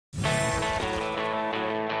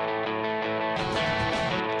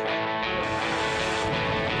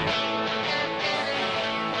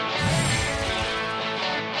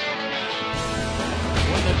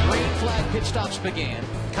stops began.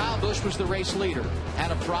 Kyle Busch was the race leader,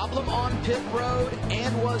 had a problem on pit road,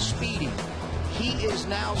 and was speeding. He is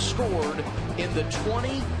now scored in the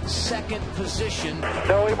 22nd position.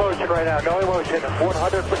 No emotion right now, no emotion.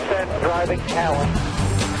 100% driving talent.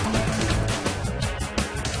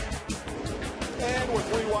 And we're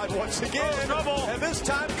 3 wide once again. Trouble. And this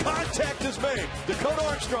time contact is made. Dakota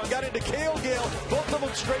Armstrong got into Cale Gale. Both of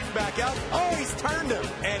them straightened back out. Oh, he's turned him.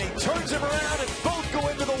 And he turns him around and both go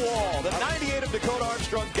into the wall. The 98 of Dakota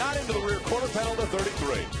Armstrong got into the rear quarter panel to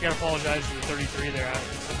 33. You gotta apologize to the 33 there. I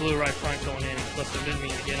blew right front going in and flipped him. Didn't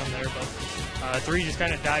mean to get him there, but 3 just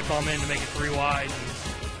kind of dive bomb in to make it 3 wide.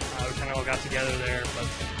 And, we kind of all got together there, but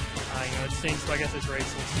you know, it stinks, but I guess it's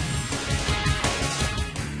racing.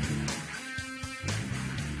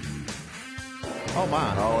 Oh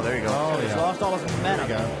my! Oh, there you go. Oh, He's yeah. lost all his momentum.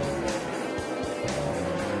 There you go.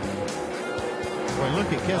 Boy,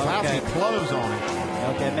 look at Keselowski close on him.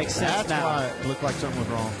 Okay, it makes sense That's now. why it looked like something was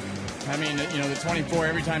wrong. I mean, you know, the 24,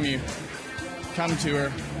 every time you come to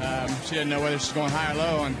her, she doesn't know whether she's going high or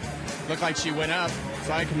low, and it looked like she went up,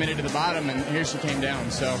 so I committed to the bottom, and here she came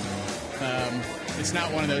down. So it's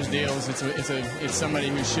not one of those deals. It's somebody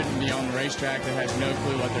who shouldn't be on the racetrack that has no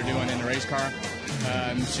clue what they're doing in the race car.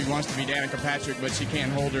 She wants to be Danica Patrick, but she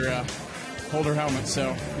can't hold her helmet.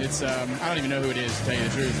 So it's I don't even know who it is, to tell you the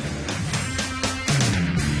truth.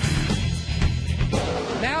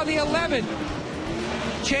 Now the 11.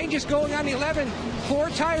 Changes going on the 11. 4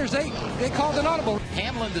 tires. They called an audible.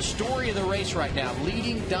 Hamlin, the story of the race right now.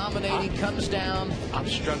 Leading, dominating, comes down. I'm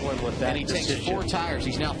struggling with that And he takes 4 tires.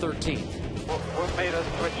 He's now 13th. What made us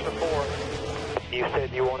switch to 4? You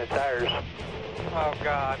said you wanted tires. Oh,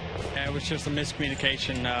 God. Yeah, it was just a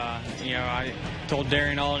miscommunication. You know, I told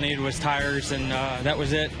Darian all I needed was tires, and that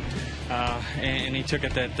was it. And he took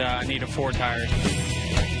it that I needed 4 tires.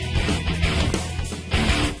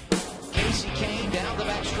 Casey Kane down the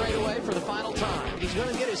back straightaway for the final time. He's going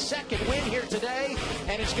to get his 2nd win here today,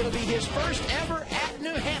 and it's going to be his first ever at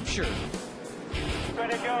New Hampshire.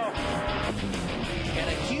 Ready to go. And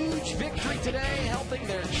a huge victory today, helping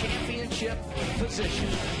their championship position.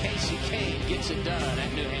 Casey Kane gets it done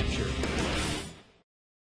at New Hampshire.